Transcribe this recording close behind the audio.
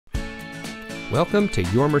Welcome to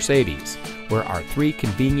Your Mercedes, where our 3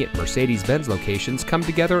 convenient Mercedes-Benz locations come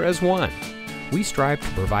together as one. We strive to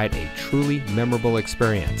provide a truly memorable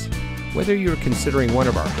experience. Whether you're considering one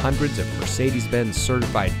of our hundreds of Mercedes-Benz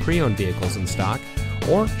certified pre-owned vehicles in stock,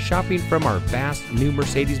 or shopping from our vast new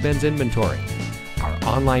Mercedes-Benz inventory, our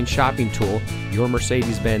online shopping tool, Your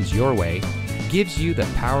Mercedes-Benz Your Way, gives you the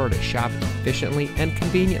power to shop efficiently and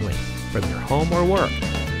conveniently from your home or work.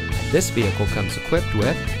 And this vehicle comes equipped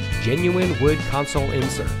with genuine wood console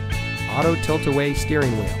insert, auto tilt-away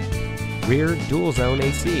steering wheel, rear dual-zone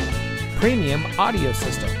AC, premium audio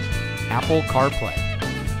system, Apple CarPlay,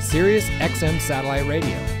 Sirius XM satellite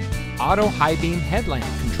radio, auto high-beam headlamp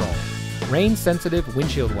control, rain-sensitive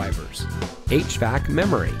windshield wipers, HVAC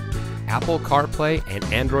memory, Apple CarPlay and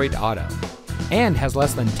Android Auto, and has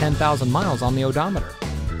less than 10,000 miles on the odometer.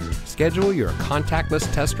 Schedule your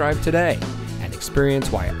contactless test drive today and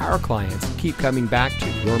experience why our clients keep coming back to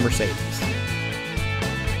Your Mercedes.